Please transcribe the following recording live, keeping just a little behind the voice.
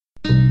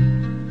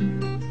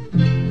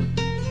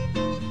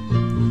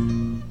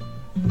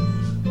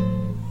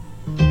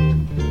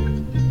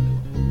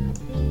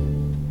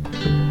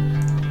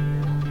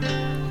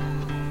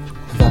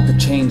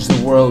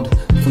world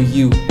for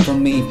you, for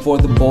me, for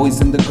the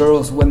boys and the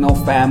girls with no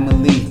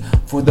family,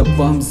 for the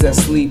bums that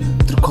sleep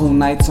through cold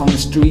nights on the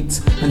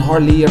streets and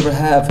hardly ever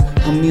have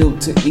a meal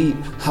to eat.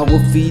 I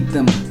will feed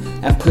them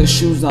and put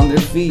shoes on their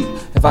feet.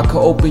 If I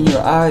could open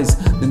your eyes,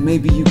 then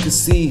maybe you could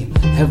see.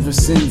 Ever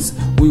since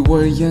we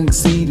were a young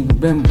seed,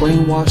 we've been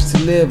brainwashed to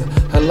live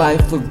a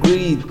life of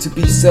greed, to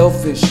be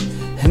selfish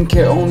and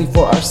care only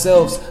for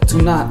ourselves, to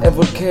not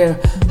ever care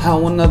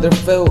how another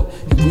felt.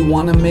 If we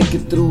wanna make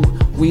it through,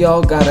 we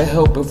all gotta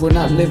help. If we're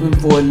not living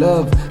for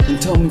love, then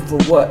tell me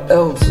for what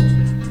else?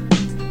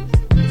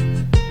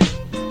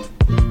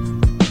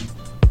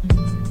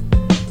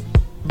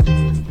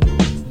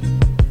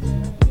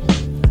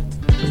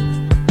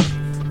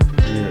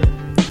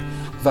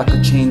 If I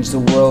could change the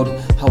world,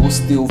 I would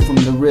steal from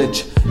the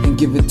rich and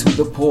give it to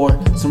the poor.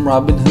 Some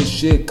Robin Hood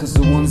shit, cause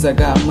the ones that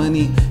got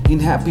money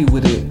ain't happy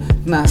with it.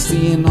 Not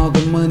seeing all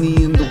the money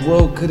in the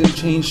world couldn't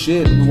change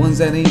shit. The ones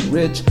that ain't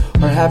rich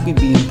are happy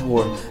being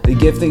poor. They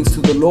give thanks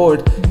to the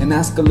Lord and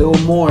ask a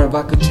little more. If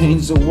I could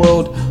change the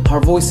world,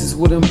 our voices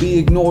wouldn't be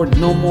ignored.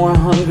 No more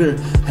hunger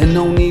and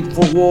no need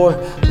for war.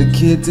 The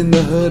kids in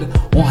the hood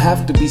won't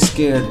have to be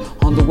scared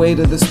on the way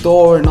to the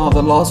store, and all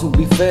the laws will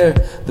be fair.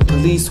 The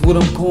police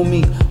wouldn't pull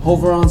me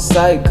over on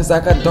sight, cause I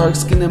got dark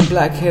skin and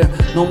black hair.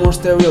 No more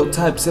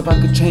stereotypes. If I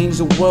could change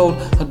the world,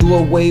 I'd do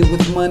away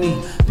with money,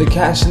 the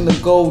cash and the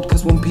gold.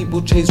 Cause when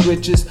people chase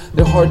riches,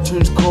 their heart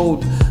turns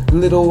cold.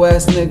 Little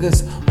ass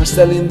niggas are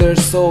selling their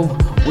soul.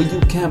 Well, you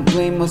can't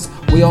blame us.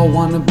 We all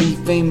wanna be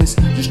famous,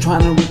 just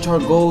trying to reach our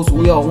goals.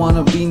 We all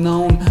wanna be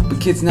known,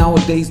 but kids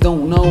nowadays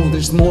don't know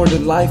there's more to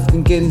life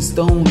than getting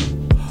stoned.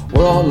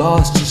 We're all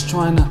lost, just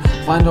trying to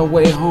find our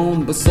way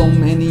home, but so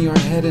many are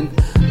heading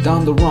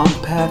down the wrong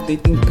path. They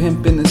think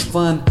pimping is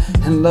fun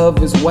and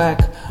love is whack,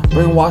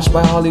 brainwashed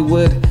by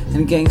Hollywood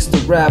and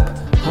gangsta rap.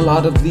 A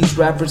lot of these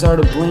rappers are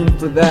to blame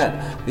for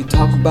that. They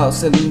talk about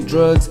selling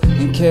drugs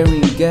and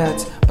carrying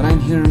gats, but I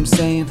hear them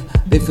saying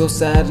they feel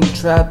sad and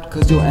trapped,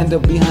 cause you'll end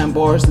up behind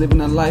bars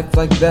living a life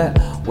like that.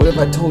 What if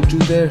I told you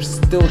there's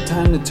still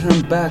time to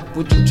turn back?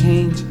 Would you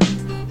change,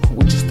 or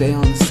would you stay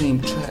on the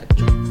same track?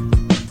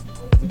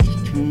 Would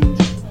you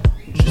change, or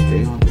would you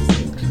stay on